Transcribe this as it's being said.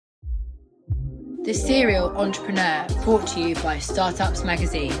The Serial Entrepreneur, brought to you by Startups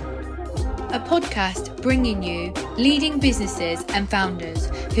Magazine. A podcast bringing you leading businesses and founders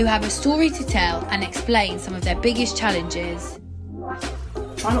who have a story to tell and explain some of their biggest challenges.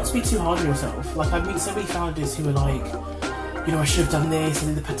 Try not to be too hard on yourself. Like, I meet so many founders who are like, I should have done this, and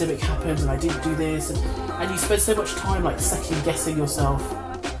then the pandemic happened and I didn't do this, and you spend so much time like second guessing yourself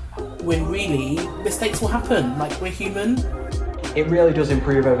when really mistakes will happen. Like, we're human. It really does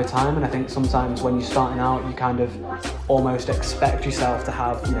improve over time, and I think sometimes when you're starting out, you kind of almost expect yourself to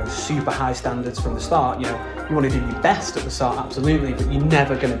have, super high standards from the start. You want to do your best at the start, absolutely, but you're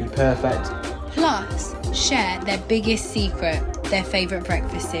never going to be perfect. Plus, share their biggest secret, their favourite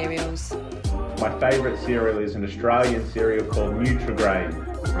breakfast cereals. My favourite cereal is an Australian cereal called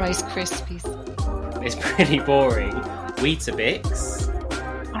Nutrigrain. Rice Krispies. It's pretty boring. Weetabix.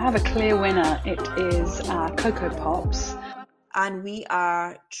 I have a clear winner. It is Cocoa Pops. And we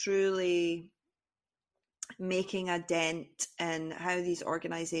are truly making a dent in how these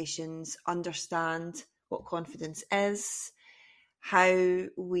organisations understand what confidence is, how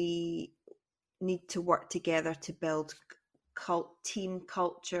we need to work together to build team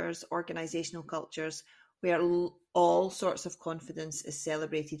cultures, organisational cultures, where all sorts of confidence is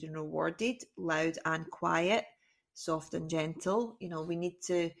celebrated and rewarded, loud and quiet, soft and gentle. We need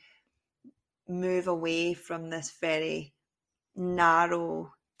to move away from this very narrow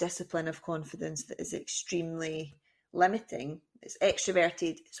discipline of confidence that is extremely limiting. It's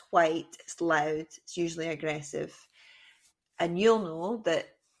extroverted, it's white, it's loud, it's usually aggressive. And you'll know that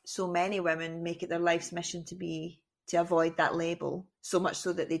so many women make it their life's mission to avoid that label, so much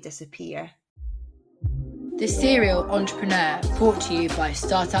so that they disappear. The Serial Entrepreneur, brought to you by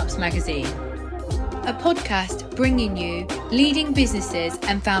Startups Magazine. A podcast bringing you leading businesses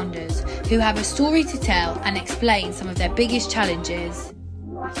and founders who have a story to tell and explain some of their biggest challenges.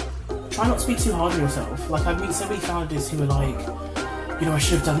 Try not to be too hard on yourself. Like, I meet so many founders who are like, I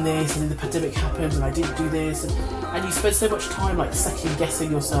should have done this, and then the pandemic happened and I didn't do this, and you spend so much time like second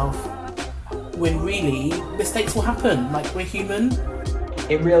guessing yourself when really mistakes will happen. Like, we're human.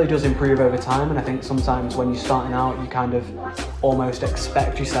 It really does improve over time, and I think sometimes when you're starting out, you kind of almost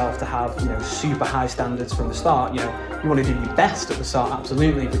expect yourself to have, super high standards from the start. You want to do your best at the start,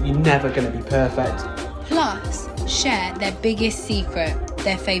 absolutely, but you're never going to be perfect. Plus, share their biggest secret,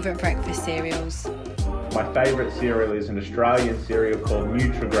 their favourite breakfast cereals. My favourite cereal is an Australian cereal called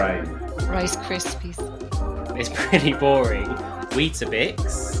Nutrigrain. Rice Krispies. It's pretty boring.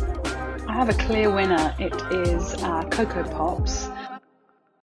 Weetabix. I have a clear winner. It is Cocoa Pops.